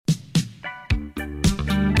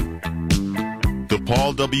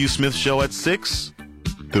Paul W. Smith Show at 6?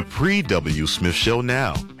 The pre-W. Smith Show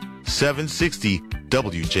now. 760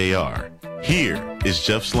 WJR. Here is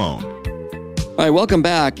Jeff Sloan. All right, welcome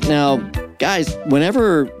back. Now, guys,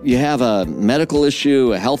 whenever you have a medical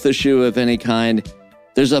issue, a health issue of any kind,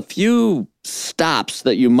 there's a few stops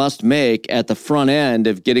that you must make at the front end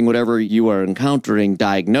of getting whatever you are encountering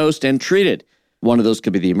diagnosed and treated. One of those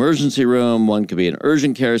could be the emergency room, one could be an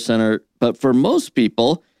urgent care center. But for most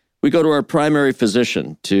people, we go to our primary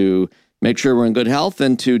physician to make sure we're in good health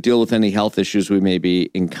and to deal with any health issues we may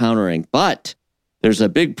be encountering. But there's a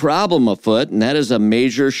big problem afoot, and that is a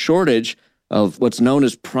major shortage of what's known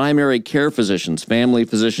as primary care physicians, family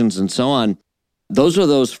physicians, and so on. Those are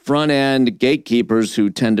those front-end gatekeepers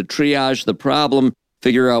who tend to triage the problem,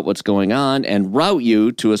 figure out what's going on, and route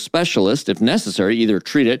you to a specialist, if necessary, either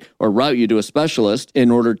treat it or route you to a specialist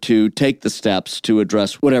in order to take the steps to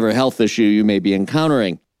address whatever health issue you may be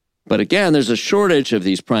encountering. But again, there's a shortage of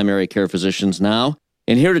these primary care physicians now.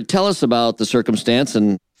 And here to tell us about the circumstance,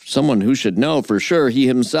 and someone who should know for sure, he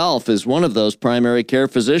himself is one of those primary care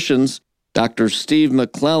physicians, Dr. Steve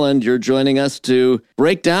McClelland. You're joining us to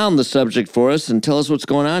break down the subject for us and tell us what's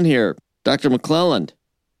going on here. Dr. McClelland.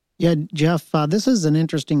 Yeah, Jeff, this is an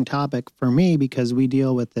interesting topic for me because we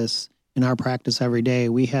deal with this in our practice every day.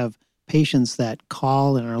 We have patients that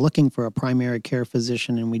call and are looking for a primary care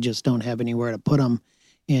physician, and we just don't have anywhere to put them,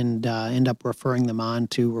 and end up referring them on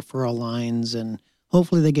to referral lines, and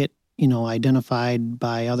hopefully they get, identified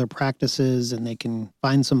by other practices and they can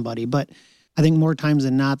find somebody. But I think more times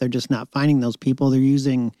than not, they're just not finding those people. They're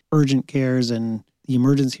using urgent cares and the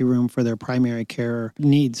emergency room for their primary care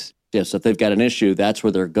needs. Yes, if they've got an issue, that's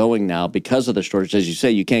where they're going now because of the shortage. As you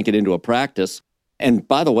say, you can't get into a practice. And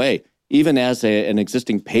by the way, even as an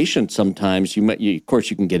existing patient, sometimes of course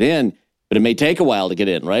you can get in, but it may take a while to get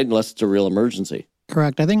in, right? Unless it's a real emergency.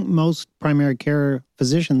 Correct. I think most primary care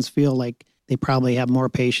physicians feel like they probably have more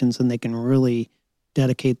patients than they can really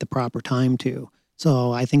dedicate the proper time to.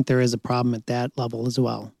 So I think there is a problem at that level as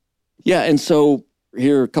well. Yeah, and so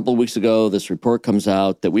here a couple of weeks ago, this report comes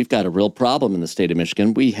out that we've got a real problem in the state of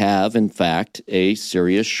Michigan. We have, in fact, a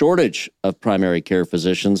serious shortage of primary care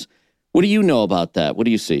physicians. What do you know about that? What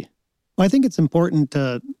do you see? Well, I think it's important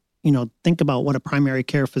to, think about what a primary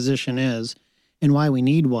care physician is and why we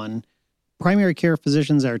need one. Primary care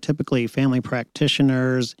physicians are typically family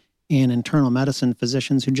practitioners and internal medicine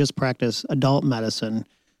physicians who just practice adult medicine.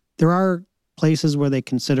 There are places where they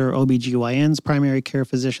consider OBGYNs primary care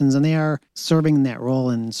physicians, and they are serving that role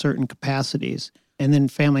in certain capacities. And then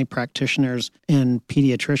family practitioners and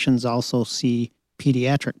pediatricians also see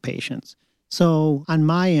pediatric patients. So on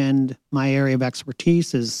my end, my area of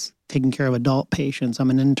expertise is taking care of adult patients. I'm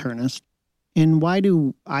an internist. And why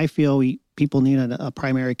do I feel people need a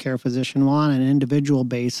primary care physician? Well, on an individual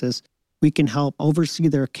basis, we can help oversee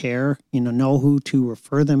their care, know who to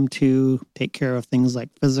refer them to, take care of things like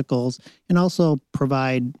physicals, and also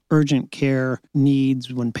provide urgent care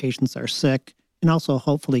needs when patients are sick, and also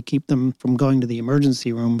hopefully keep them from going to the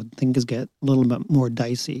emergency room when things get a little bit more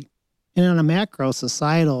dicey. And on a macro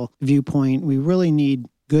societal viewpoint, we really need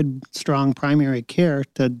good, strong primary care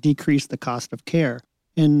to decrease the cost of care.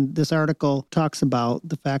 And this article talks about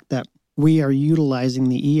the fact that we are utilizing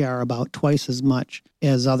the ER about twice as much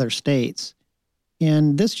as other states.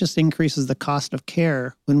 And this just increases the cost of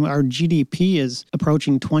care when our GDP is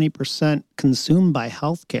approaching 20% consumed by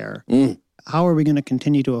healthcare. How are we going to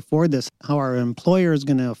continue to afford this? How are our employers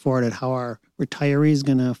going to afford it? How are retirees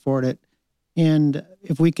going to afford it? And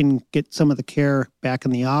if we can get some of the care back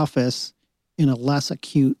in the office in a less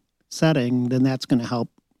acute setting, then that's going to help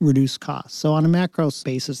reduce costs. So on a macro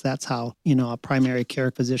basis, that's how, a primary care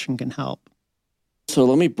physician can help. So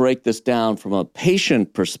let me break this down from a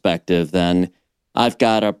patient perspective then. I've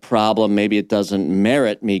got a problem. Maybe it doesn't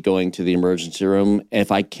merit me going to the emergency room.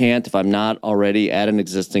 If I'm not already at an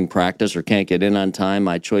existing practice or can't get in on time,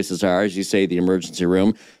 my choices are, as you say, the emergency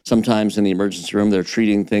room. Sometimes in the emergency room, they're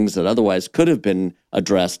treating things that otherwise could have been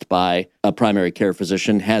addressed by a primary care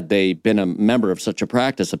physician had they been a member of such a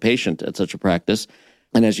practice, a patient at such a practice.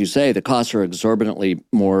 And as you say, the costs are exorbitantly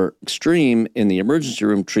more extreme in the emergency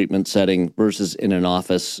room treatment setting versus in an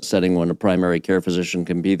office setting when a primary care physician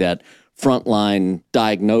can be that frontline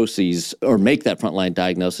diagnoses or make that frontline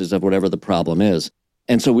diagnosis of whatever the problem is.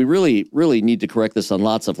 And so we really, really need to correct this on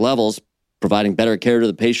lots of levels, providing better care to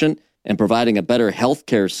the patient and providing a better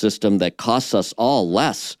healthcare system that costs us all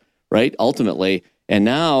less, right? Ultimately. And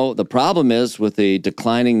now the problem is with the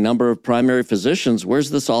declining number of primary physicians, where's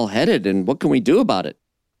this all headed and what can we do about it?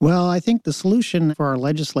 Well, I think the solution for our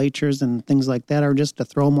legislatures and things like that are just to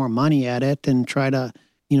throw more money at it and try to,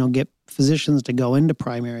 get physicians to go into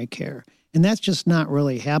primary care. And that's just not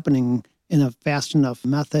really happening in a fast enough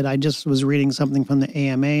method. I just was reading something from the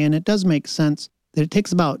AMA, and it does make sense that it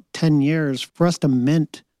takes about 10 years for us to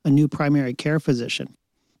mint a new primary care physician.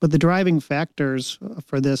 But the driving factors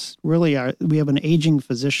for this really are, we have an aging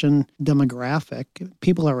physician demographic.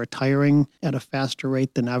 People are retiring at a faster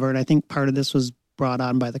rate than ever. And I think part of this was brought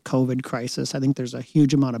on by the COVID crisis. I think there's a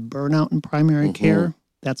huge amount of burnout in primary care.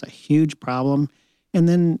 That's a huge problem. And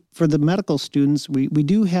then for the medical students, we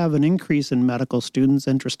do have an increase in medical students,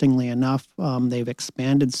 interestingly enough. They've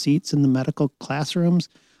expanded seats in the medical classrooms.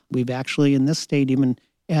 We've actually, in this state, even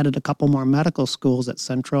added a couple more medical schools at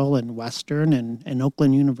Central and Western and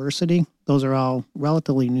Oakland University. Those are all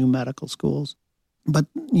relatively new medical schools. But,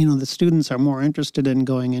 the students are more interested in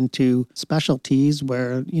going into specialties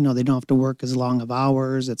where, they don't have to work as long of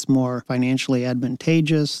hours. It's more financially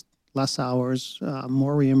advantageous, less hours,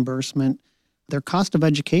 more reimbursement. Their cost of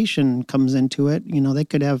education comes into it. They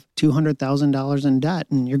could have $200,000 in debt,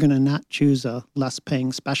 and you're going to not choose a less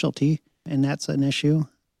paying specialty, and that's an issue.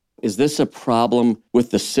 Is this a problem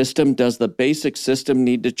with the system? Does the basic system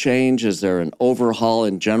need to change? Is there an overhaul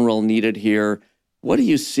in general needed here? What do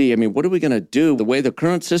you see? I mean, what are we going to do? The way the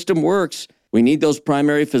current system works, we need those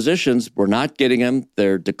primary physicians. We're not getting them.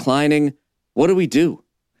 They're declining. What do we do?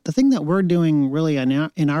 The thing that we're doing really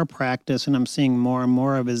in our practice, and I'm seeing more and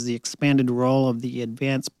more of, is the expanded role of the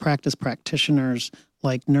advanced practice practitioners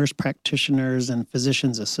like nurse practitioners and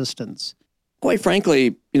physician's assistants. Quite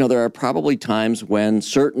frankly, there are probably times when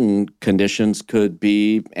certain conditions could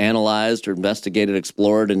be analyzed or investigated,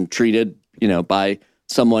 explored, and treated, by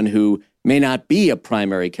someone who may not be a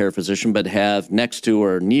primary care physician, but have next to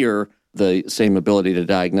or near the same ability to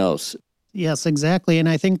diagnose. Yes, exactly. And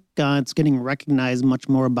I think it's getting recognized much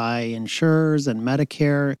more by insurers and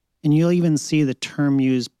Medicare. And you'll even see the term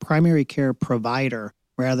used primary care provider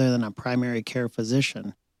rather than a primary care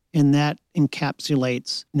physician. And that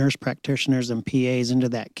encapsulates nurse practitioners and PAs into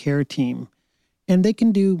that care team. And they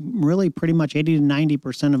can do really pretty much 80 to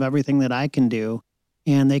 90% of everything that I can do.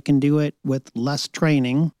 And they can do it with less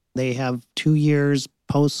training. They have 2 years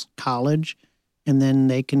post-college, and then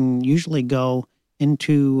they can usually go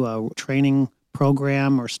into a training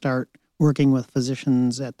program or start working with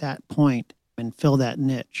physicians at that point and fill that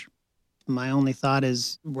niche. My only thought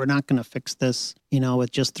is we're not going to fix this,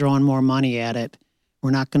 with just throwing more money at it.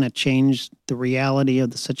 We're not going to change the reality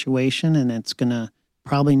of the situation, and it's going to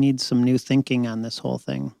probably need some new thinking on this whole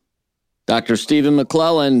thing. Dr. Stephen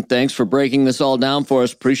McClelland, thanks for breaking this all down for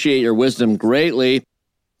us. Appreciate your wisdom greatly.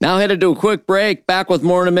 Now headed to a quick break. Back with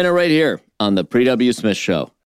more in a minute right here on the Pre W. Smith Show.